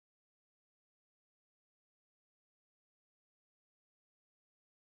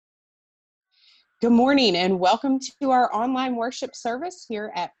Good morning and welcome to our online worship service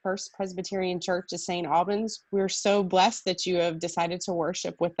here at First Presbyterian Church of St. Albans. We're so blessed that you have decided to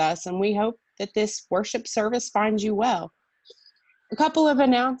worship with us, and we hope that this worship service finds you well. A couple of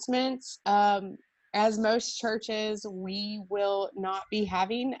announcements. As most churches, we will not be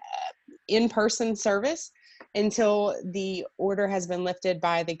having in-person service until the order has been lifted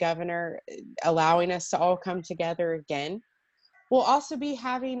by the governor, allowing us to all come together again. We'll also be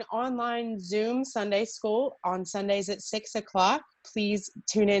having online Zoom Sunday school on Sundays at 6 o'clock. Please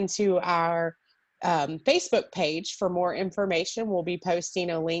tune into our Facebook page for more information. We'll be posting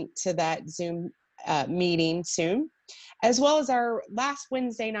a link to that Zoom meeting soon, as well as our last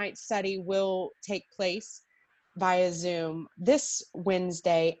Wednesday night study will take place via Zoom this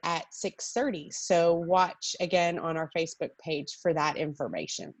Wednesday at 6:30. So watch again on our Facebook page for that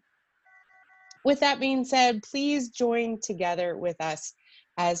information. With that being said, please join together with us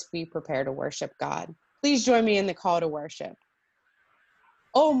as we prepare to worship God. Please join me in the call to worship.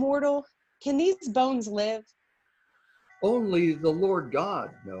 Oh, mortal, can these bones live? Only the Lord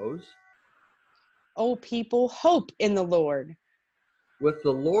God knows. Oh, people, hope in the Lord. With the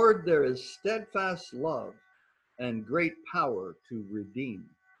Lord there is steadfast love and great power to redeem.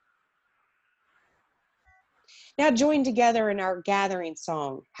 Now join together in our gathering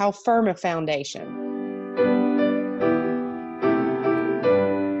song, How Firm a Foundation.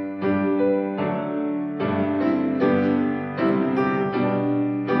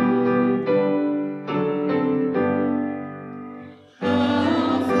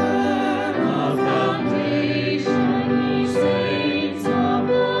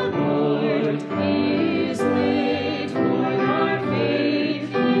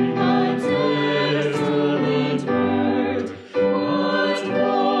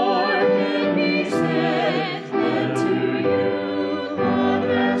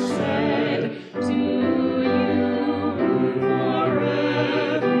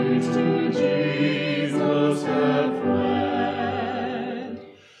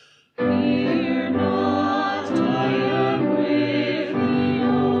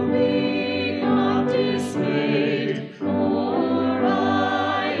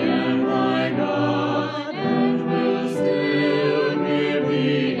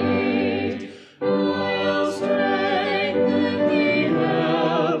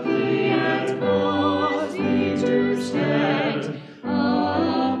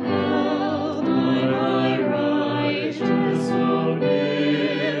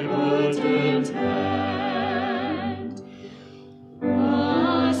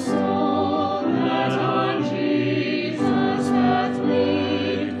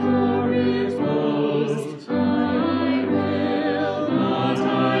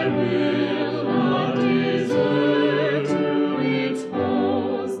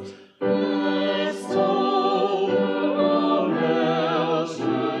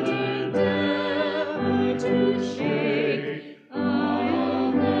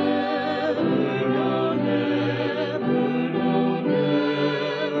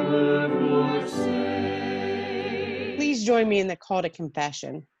 Join me in the call to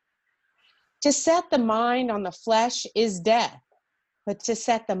confession. To set the mind on the flesh is death, but to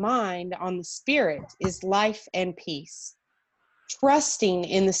set the mind on the spirit is life and peace. Trusting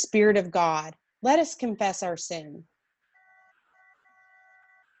in the Spirit of God, let us confess our sin.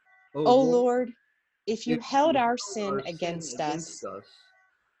 O Lord, if you held our sin against us,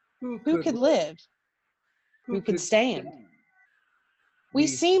 who could live? Who could stand? We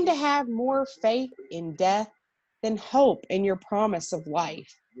seem to have more faith in death than hope in your promise of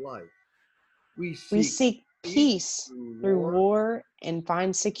life. We seek peace through war and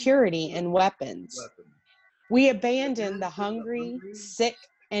find security in weapons. We abandon the hungry, sick,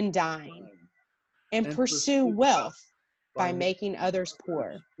 and dying, and pursue wealth by making others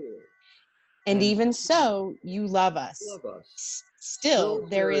poor. And even so, you love us. Still,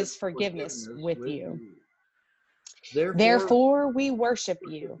 there is forgiveness with you. Therefore, we worship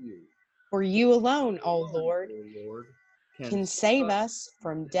you. For you alone, O Lord, can save us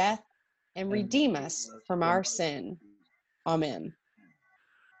from death and redeem us from our sin. Amen.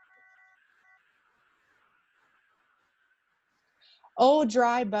 O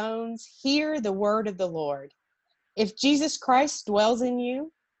dry bones, hear the word of the Lord. If Jesus Christ dwells in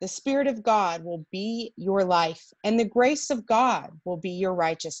you, the Spirit of God will be your life, and the grace of God will be your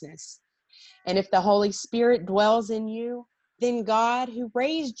righteousness. And if the Holy Spirit dwells in you, then God, who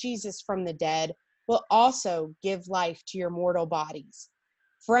raised Jesus from the dead, will also give life to your mortal bodies.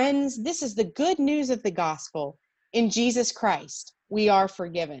 Friends, this is the good news of the gospel. In Jesus Christ, we are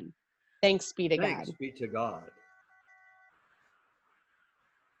forgiven. Thanks be to God. Thanks be to God.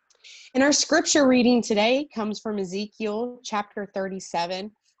 And our scripture reading today comes from Ezekiel chapter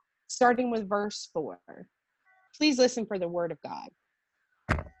 37, starting with verse 4. Please listen for the word of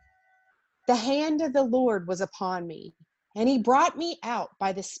God. The hand of the Lord was upon me, and he brought me out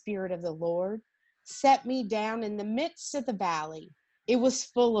by the Spirit of the Lord, set me down in the midst of the valley. It was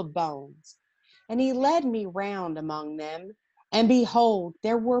full of bones. And he led me round among them, and behold,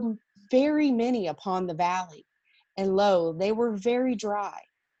 there were very many upon the valley, and lo, they were very dry.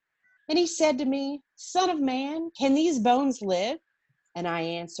 And he said to me, Son of man, can these bones live? And I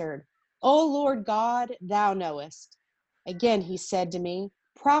answered, O Lord God, thou knowest. Again he said to me,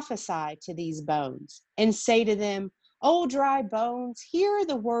 Prophesy to these bones, and say to them, O dry bones, hear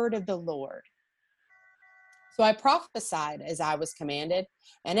the word of the Lord. So I prophesied as I was commanded,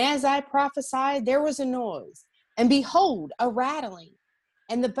 and as I prophesied, there was a noise, and behold, a rattling,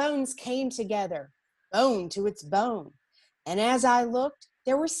 and the bones came together, bone to its bone. And as I looked,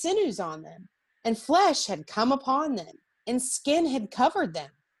 there were sinews on them, and flesh had come upon them, and skin had covered them,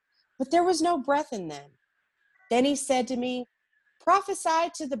 but there was no breath in them. Then he said to me,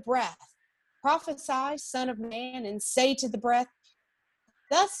 Prophesy to the breath, prophesy, Son of man, and say to the breath,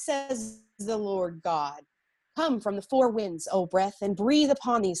 Thus says the Lord God, Come from the four winds, O breath, and breathe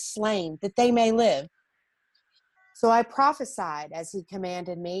upon these slain, that they may live. So I prophesied as he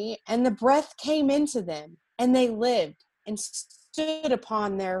commanded me, and the breath came into them, and they lived, and stood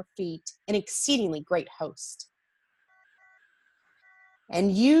upon their feet, an exceedingly great host.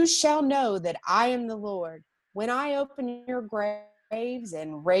 And you shall know that I am the Lord, when I open your graves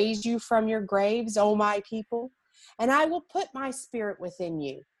and raise you from your graves, O my people, and I will put my spirit within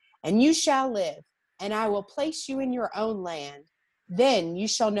you, and you shall live, and I will place you in your own land. Then you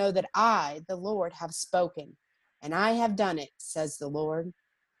shall know that I, the Lord, have spoken, and I have done it, says the Lord.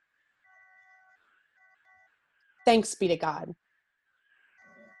 Thanks be to God.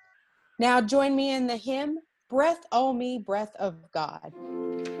 Now join me in the hymn, Breath o' Me, Breath of God.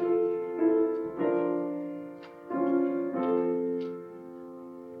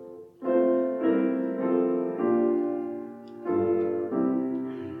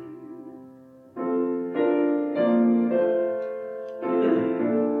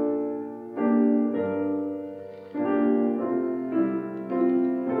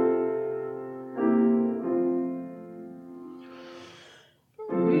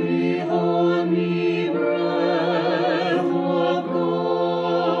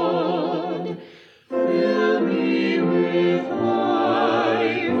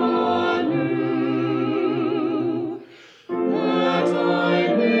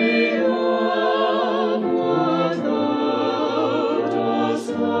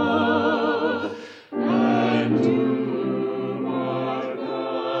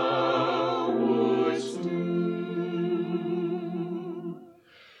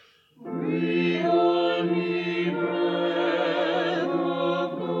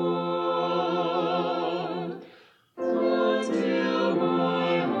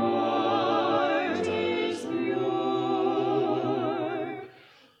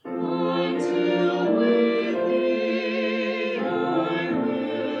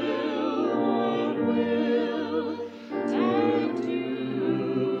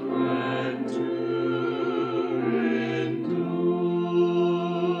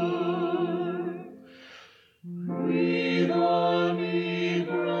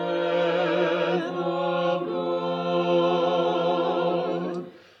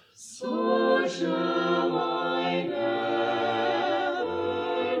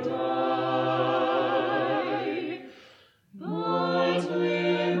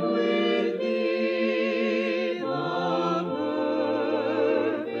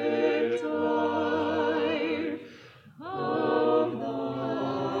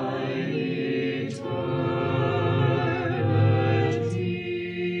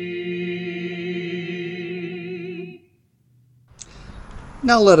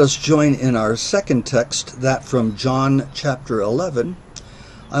 Now let us join in our second text, that from John chapter 11.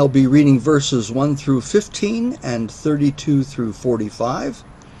 I'll be reading verses 1 through 15 and 32 through 45.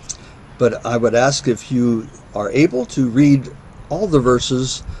 But I would ask if you are able to read all the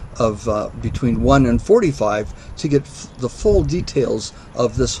verses of between 1 and 45 to get the full details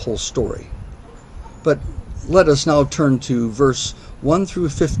of this whole story. But let us now turn to verse 1 through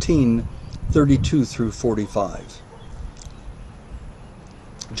 15, 32 through 45.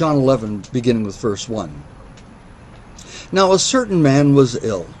 John 11, beginning with verse 1. Now a certain man was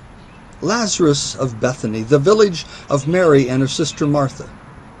ill, Lazarus of Bethany, the village of Mary and her sister Martha.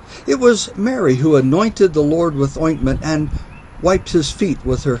 It was Mary who anointed the Lord with ointment and wiped his feet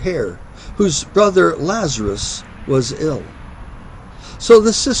with her hair, whose brother Lazarus was ill. So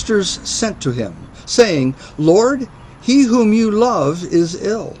the sisters sent to him, saying, Lord, he whom you love is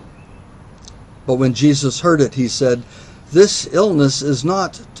ill. But when Jesus heard it, he said, This illness is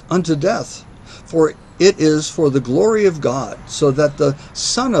not unto death, for it is for the glory of God, so that the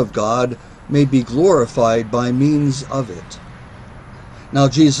Son of God may be glorified by means of it. Now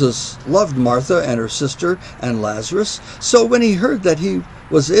Jesus loved Martha and her sister and Lazarus, so when he heard that he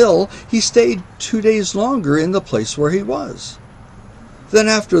was ill, he stayed 2 days longer in the place where he was. Then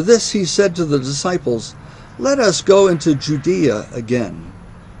after this he said to the disciples, Let us go into Judea again.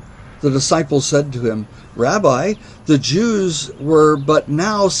 The disciples said to him, Rabbi, the Jews were but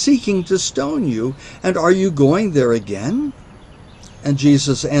now seeking to stone you, and are you going there again? And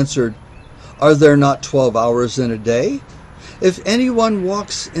Jesus answered, Are there not 12 hours in a day? If anyone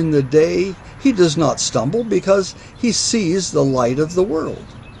walks in the day, he does not stumble, because he sees the light of the world.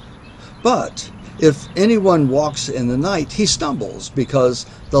 But if anyone walks in the night, he stumbles, because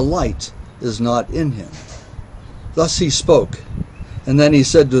the light is not in him. Thus he spoke, and then he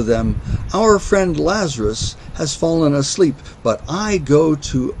said to them, Our friend Lazarus has fallen asleep, but I go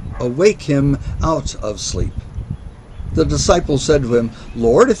to awake him out of sleep. The disciples said to him,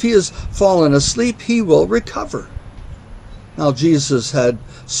 Lord, if he has fallen asleep, he will recover. Now Jesus had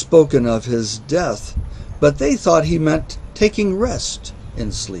spoken of his death, but they thought he meant taking rest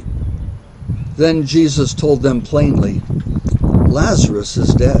in sleep. Then Jesus told them plainly, Lazarus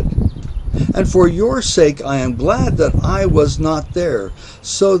is dead, and for your sake I am glad that I was not there,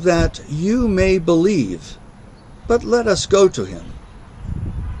 so that you may believe. But let us go to him.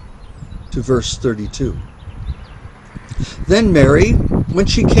 To verse 32. Then Mary, when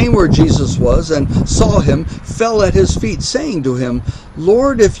she came where Jesus was and saw him, fell at his feet, saying to him,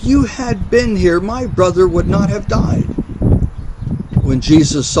 Lord, if you had been here, my brother would not have died. When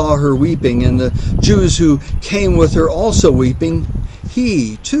Jesus saw her weeping, and the Jews who came with her also weeping,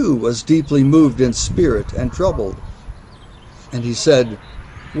 he too was deeply moved in spirit and troubled. And he said,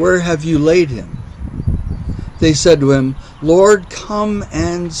 Where have you laid him? They said to him, Lord, come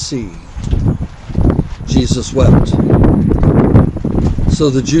and see. Jesus wept. So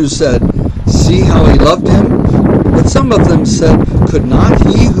the Jews said, See how he loved him? But some of them said, Could not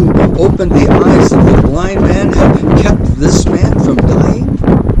he who opened the eyes of the blind man have kept this man from dying?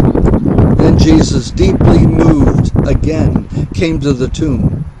 Then Jesus, deeply moved again, came to the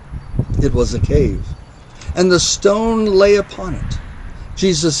tomb. It was a cave, and the stone lay upon it.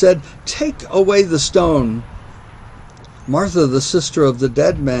 Jesus said, Take away the stone. Martha, the sister of the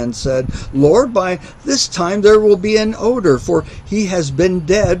dead man, said, Lord, by this time there will be an odor, for he has been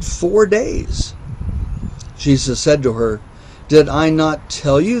dead 4 days. Jesus said to her, Did I not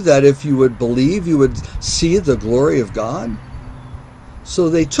tell you that if you would believe, you would see the glory of God? So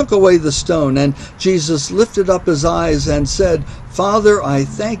they took away the stone, and Jesus lifted up his eyes and said, Father, I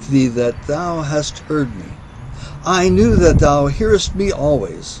thank thee that thou hast heard me. I knew that thou hearest me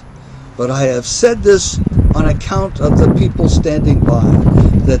always, but I have said this on account of the people standing by,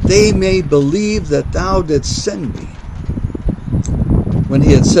 that they may believe that thou didst send me. When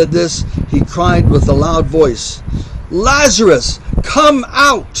he had said this, he cried with a loud voice, Lazarus, come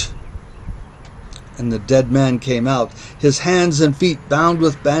out! And the dead man came out, his hands and feet bound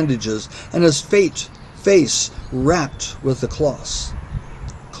with bandages, and his face wrapped with a cloth.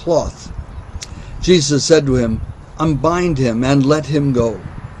 Jesus said to him, Unbind him and let him go.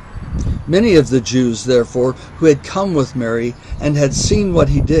 Many of the Jews, therefore, who had come with Mary and had seen what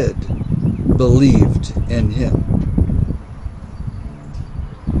he did, believed in him.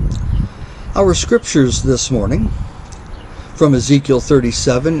 Our scriptures this morning, from Ezekiel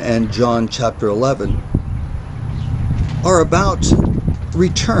 37 and John chapter 11, are about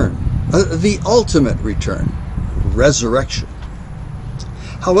return, the ultimate return, resurrection.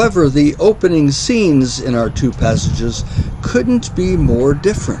 However, the opening scenes in our two passages couldn't be more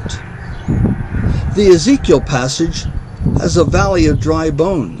different. The Ezekiel passage has a valley of dry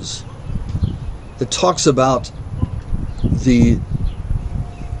bones. It talks about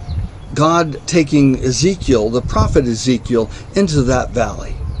God taking Ezekiel, the prophet Ezekiel, into that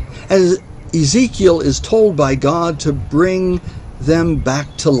valley. And Ezekiel is told by God to bring them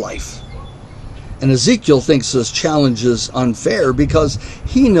back to life. And Ezekiel thinks this challenge is unfair because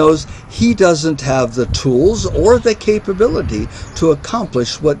he knows he doesn't have the tools or the capability to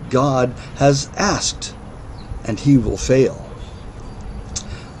accomplish what God has asked, and he will fail.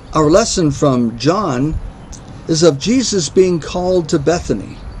 Our lesson from John is of Jesus being called to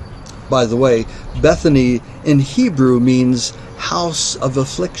Bethany. By the way, Bethany in Hebrew means house of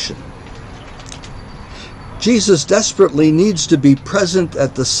affliction. Jesus desperately needs to be present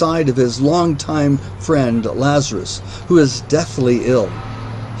at the side of his longtime friend Lazarus, who is deathly ill.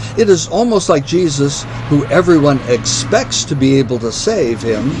 It is almost like Jesus, who everyone expects to be able to save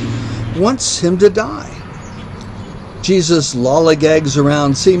him, wants him to die. Jesus lollygags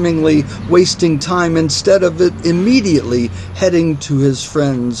around, seemingly wasting time instead of it immediately heading to his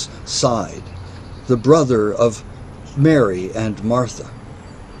friend's side, the brother of Mary and Martha.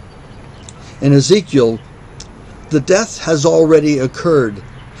 In Ezekiel, the death has already occurred,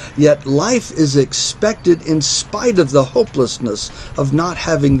 yet life is expected in spite of the hopelessness of not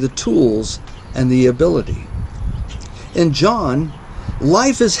having the tools and the ability. In John,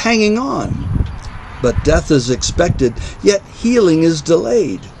 life is hanging on, but death is expected, yet healing is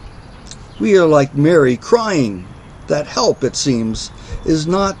delayed. We are like Mary crying that help, it seems, is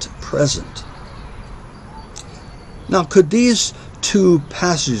not present. Now, could these two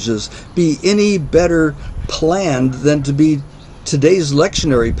passages be any better planned than to be today's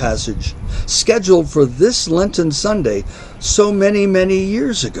lectionary passage, scheduled for this Lenten Sunday so many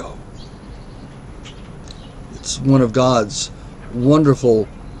years ago? It's one of God's wonderful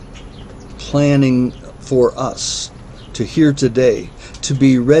planning for us to hear today, to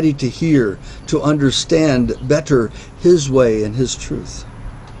be ready to hear, to understand better his way and his truth.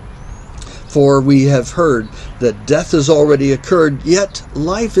 For we have heard that death has already occurred, yet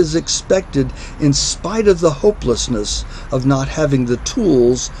life is expected in spite of the hopelessness of not having the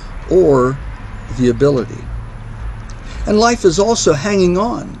tools or the ability. And life is also hanging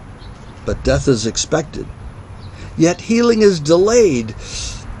on, but death is expected. Yet healing is delayed.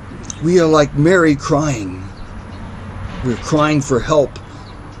 We are like Mary crying. We're crying for help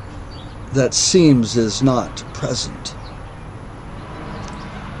that seems is not present.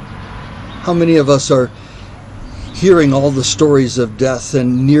 How many of us are hearing all the stories of death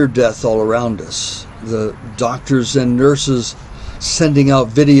and near death all around us? The doctors and nurses sending out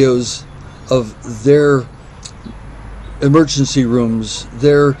videos of their emergency rooms,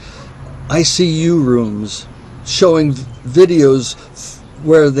 their ICU rooms, showing videos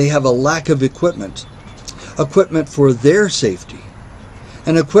where they have a lack of equipment for their safety,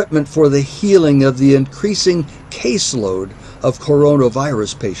 and equipment for the healing of the increasing caseload of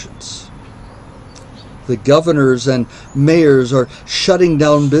coronavirus patients. The governors and mayors are shutting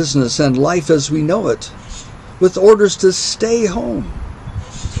down business and life as we know it, with orders to stay home.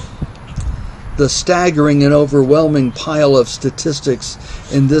 The staggering and overwhelming pile of statistics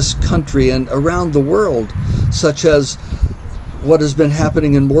in this country and around the world, such as what has been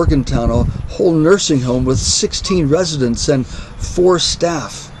happening in Morgantown, a whole nursing home with 16 residents and 4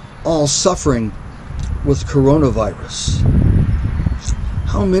 staff, all suffering with coronavirus.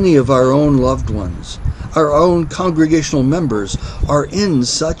 How many of our own loved ones, our own congregational members, are in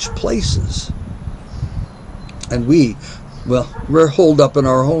such places? And we're holed up in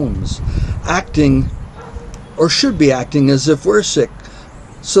our homes, acting, or should be acting, as if we're sick,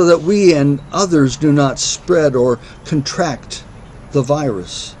 so that we and others do not spread or contract the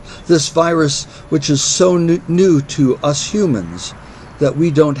virus. This virus which is so new to us humans that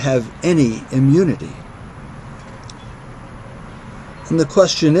we don't have any immunity. And the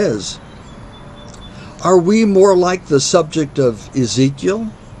question is, are we more like the subject of Ezekiel,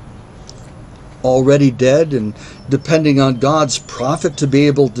 already dead and depending on God's prophet to be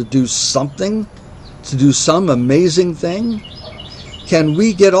able to do something, to do some amazing thing? Can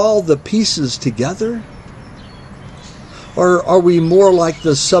we get all the pieces together? Or are we more like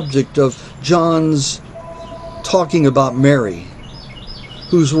the subject of John's talking about Mary,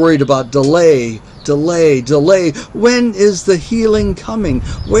 who's worried about delay? When is the healing coming?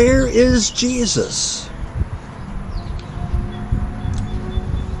 Where is Jesus?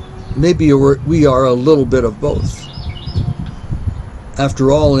 Maybe we are a little bit of both.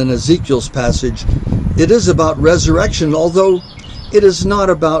 After all, in Ezekiel's passage, it is about resurrection, although it is not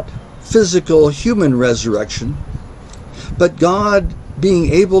about physical human resurrection, but God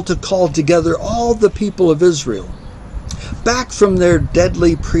being able to call together all the people of Israel back from their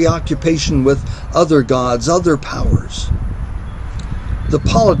deadly preoccupation with other gods, other powers. The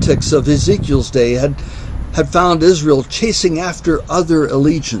politics of Ezekiel's day had found Israel chasing after other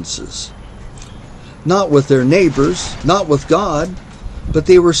allegiances, not with their neighbors, not with God, but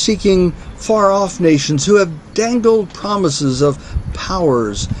they were seeking far-off nations who have dangled promises of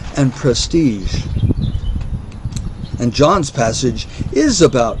powers and prestige. And John's passage is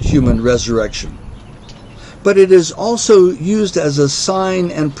about human resurrection, but it is also used as a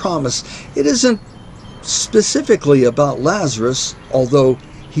sign and promise. It isn't specifically about Lazarus, although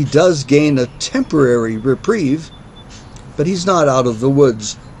he does gain a temporary reprieve, but he's not out of the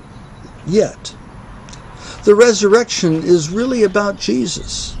woods yet. The resurrection is really about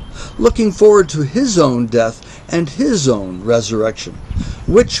Jesus, looking forward to his own death and his own resurrection,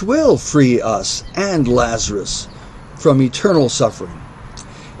 which will free us and Lazarus from eternal suffering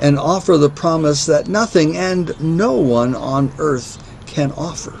and offer the promise that nothing and no one on earth can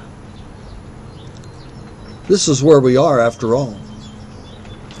offer. This is where we are after all.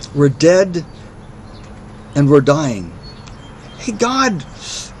 We're dead and we're dying. Hey, God,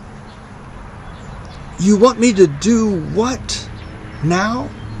 you want me to do what? Now?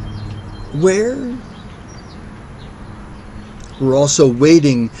 Where? We're also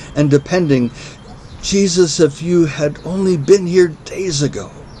waiting and depending. Jesus, if you had only been here days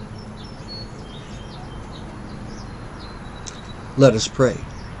ago. Let us pray.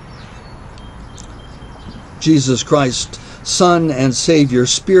 Jesus Christ, Son and Savior,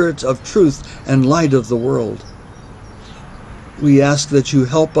 Spirit of truth and light of the world, we ask that you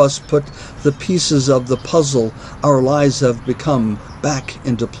help us put the pieces of the puzzle our lives have become back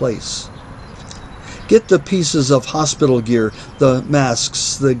into place. Get the pieces of hospital gear, the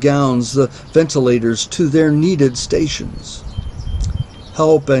masks, the gowns, the ventilators to their needed stations.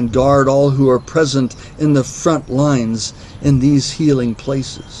 Help and guard all who are present in the front lines in these healing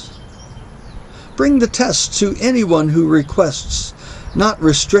places. Bring the tests to anyone who requests, not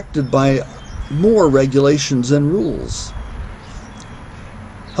restricted by more regulations and rules.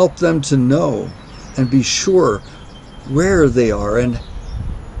 Help them to know and be sure where they are and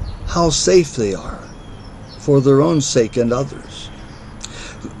how safe they are for their own sake and others.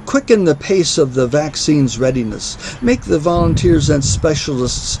 Quicken the pace of the vaccine's readiness. Make the volunteers and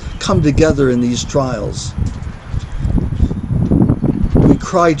specialists come together in these trials. We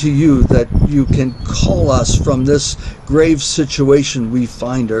cry to you that you can call us from this grave situation we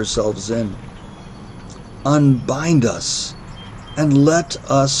find ourselves in. Unbind us and let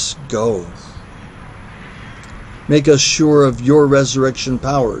us go. Make us sure of your resurrection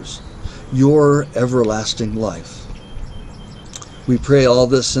powers, your everlasting life. We pray all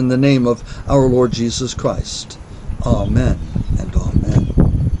this in the name of our Lord Jesus Christ. Amen and amen.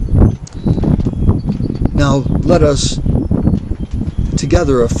 Now let us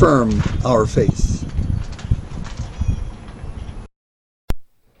together affirm our faith.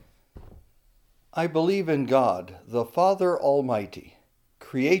 I believe in God, the Father Almighty,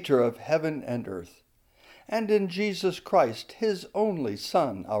 creator of heaven and earth, and in Jesus Christ, his only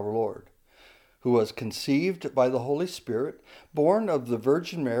Son, our Lord, who was conceived by the Holy Spirit, born of the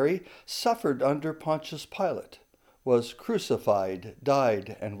Virgin Mary, suffered under Pontius Pilate, was crucified,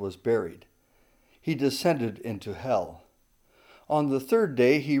 died, and was buried. He descended into hell. On the third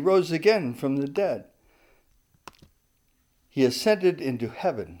day he rose again from the dead. He ascended into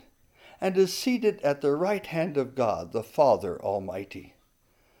heaven, and is seated at the right hand of God, the Father Almighty.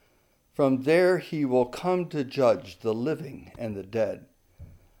 From there he will come to judge the living and the dead.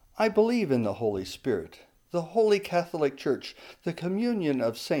 I believe in the Holy Spirit, the Holy Catholic Church, the communion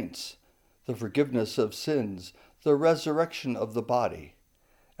of saints, the forgiveness of sins, the resurrection of the body,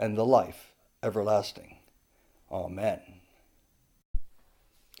 and the life everlasting. Amen.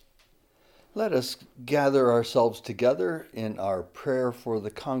 Let us gather ourselves together in our prayer for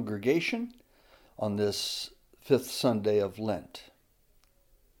the congregation on this fifth Sunday of Lent.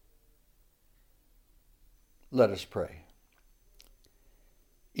 Let us pray.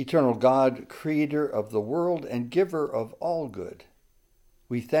 Eternal God, creator of the world and giver of all good,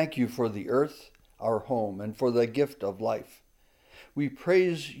 we thank you for the earth, our home, and for the gift of life. We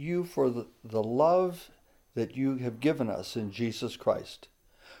praise you for the love that you have given us in Jesus Christ,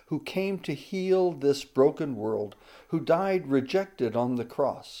 who came to heal this broken world, who died rejected on the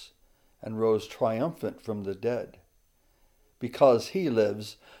cross and rose triumphant from the dead. Because he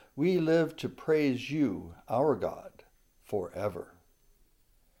lives, we live to praise you, our God, forever.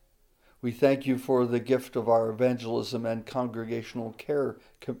 We thank you for the gift of our evangelism and congregational care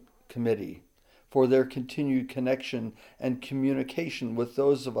committee, for their continued connection and communication with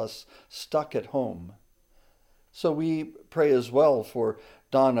those of us stuck at home. So we pray as well for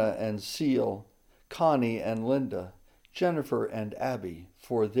Donna and Seal, Connie and Linda, Jennifer and Abby,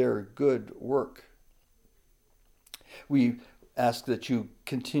 for their good work. We ask that you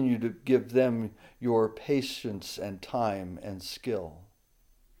continue to give them your patience and time and skill.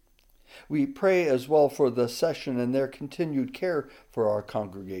 We pray as well for the session and their continued care for our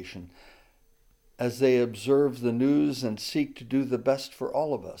congregation as they observe the news and seek to do the best for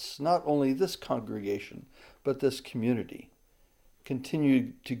all of us, not only this congregation, but this community.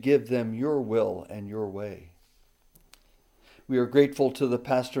 Continue to give them your will and your way. We are grateful to the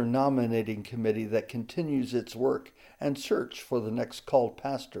pastor nominating committee that continues its work and search for the next called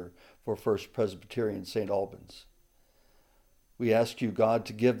pastor for First Presbyterian St. Albans. We ask you, God,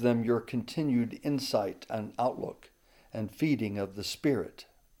 to give them your continued insight and outlook and feeding of the Spirit.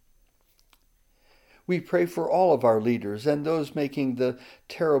 We pray for all of our leaders and those making the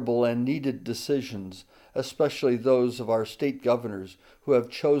terrible and needed decisions, especially those of our state governors who have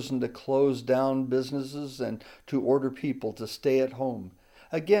chosen to close down businesses and to order people to stay at home,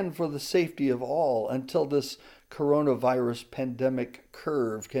 again for the safety of all until this coronavirus pandemic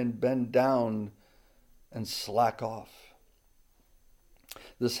curve can bend down and slack off.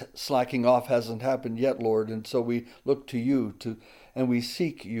 This slacking off hasn't happened yet, Lord, and so we look to you and we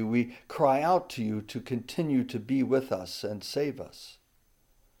seek you. We cry out to you to continue to be with us and save us.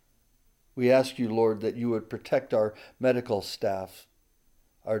 We ask you, Lord, that you would protect our medical staff,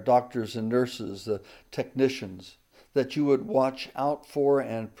 our doctors and nurses, the technicians, that you would watch out for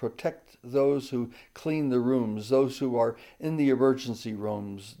and protect those who clean the rooms, those who are in the emergency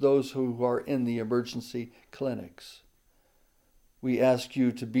rooms, those who are in the emergency clinics. We ask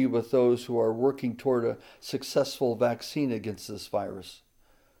you to be with those who are working toward a successful vaccine against this virus.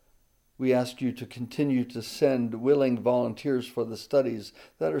 We ask you to continue to send willing volunteers for the studies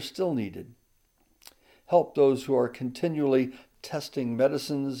that are still needed. Help those who are continually testing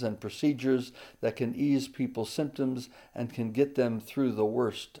medicines and procedures that can ease people's symptoms and can get them through the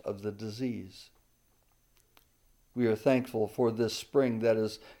worst of the disease. We are thankful for this spring that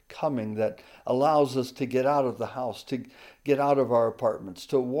is coming, that allows us to get out of the house, to get out of our apartments,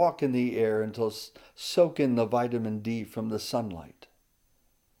 to walk in the air and to soak in the vitamin D from the sunlight.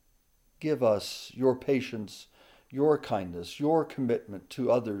 Give us your patience, your kindness, your commitment to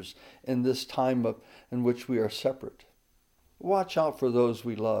others in this time in which we are separate. Watch out for those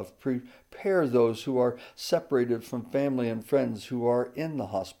we love. Prepare those who are separated from family and friends who are in the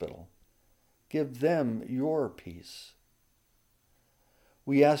hospital. Give them your peace.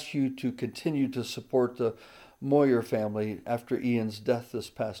 We ask you to continue to support the Moyer family after Ian's death this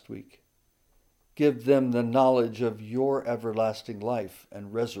past week. Give them the knowledge of your everlasting life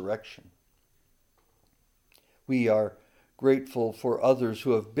and resurrection. We are grateful for others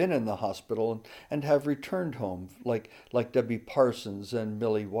who have been in the hospital and have returned home, like Debbie Parsons and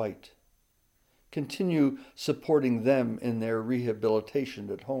Millie White. Continue supporting them in their rehabilitation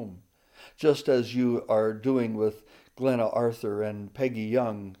at home, just as you are doing with Glenna Arthur and Peggy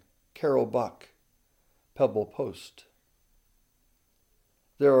Young, Carol Buck, Pebble Post.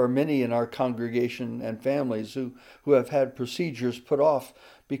 There are many in our congregation and families who have had procedures put off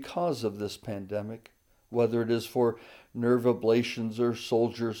because of this pandemic, whether it is for nerve ablations or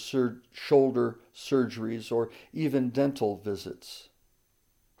shoulder surgeries or even dental visits.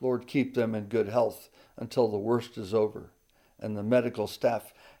 Lord, keep them in good health until the worst is over and the medical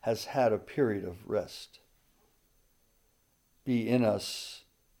staff has had a period of rest. Be in us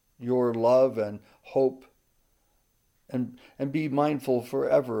your love and hope, and be mindful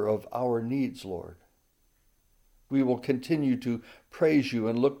forever of our needs, Lord. We will continue to praise you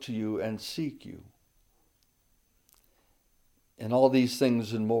and look to you and seek you. In all these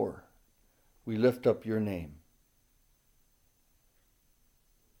things and more, we lift up your name.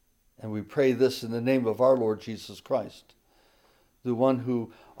 And we pray this in the name of our Lord Jesus Christ, the one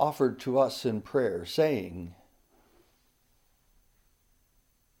who offered to us in prayer, saying,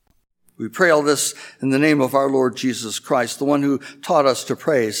 we pray all this in the name of our Lord Jesus Christ, the one who taught us to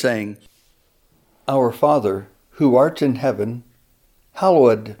pray, saying, Our Father, who art in heaven,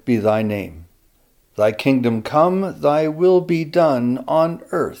 hallowed be thy name. Thy kingdom come, thy will be done on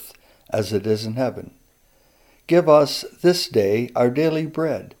earth as it is in heaven. Give us this day our daily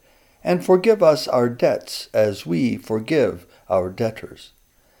bread, and forgive us our debts as we forgive our debtors.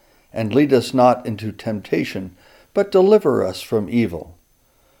 And lead us not into temptation, but deliver us from evil.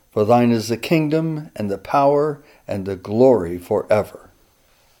 For thine is the kingdom, and the power, and the glory forever.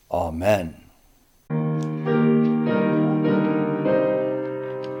 Amen.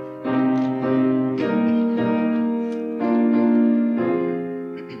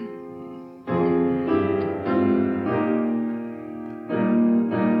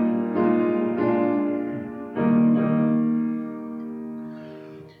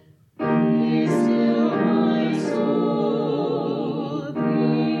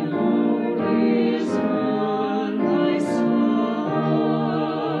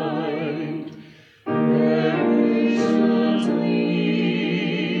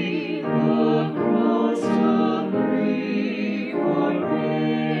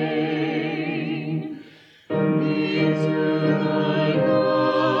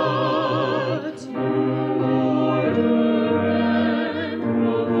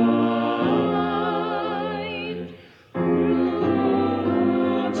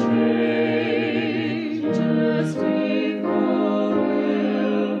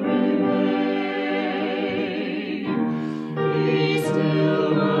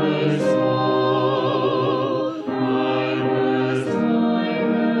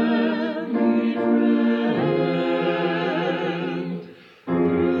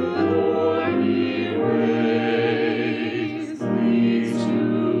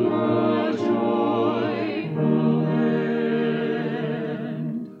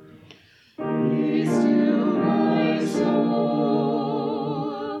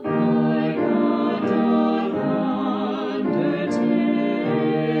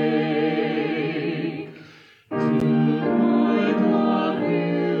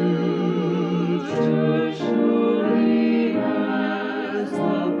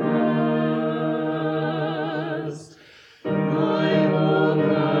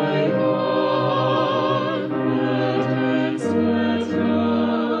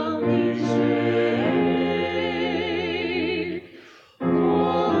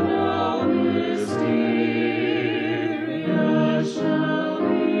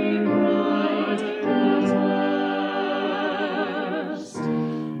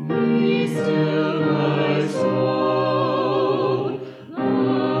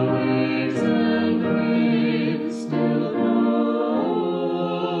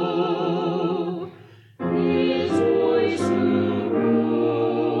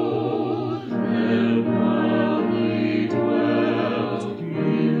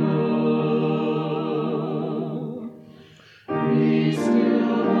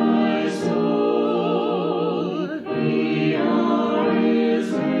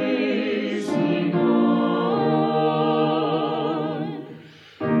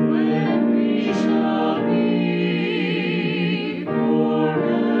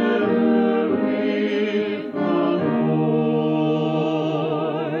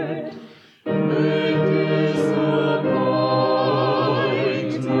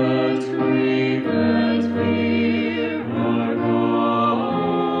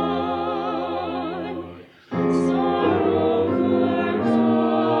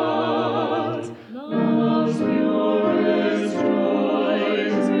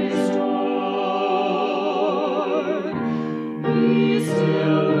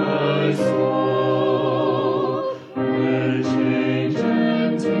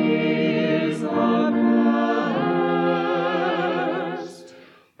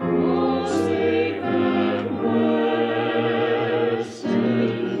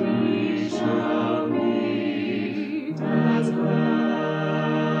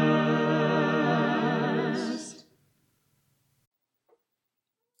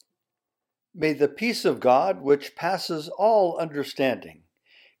 May the peace of God, which passes all understanding,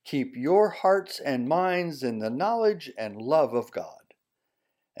 keep your hearts and minds in the knowledge and love of God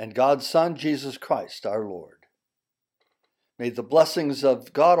and God's Son, Jesus Christ, our Lord. May the blessings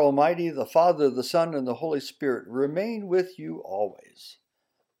of God Almighty, the Father, the Son, and the Holy Spirit remain with you always.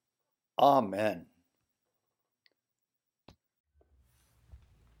 Amen.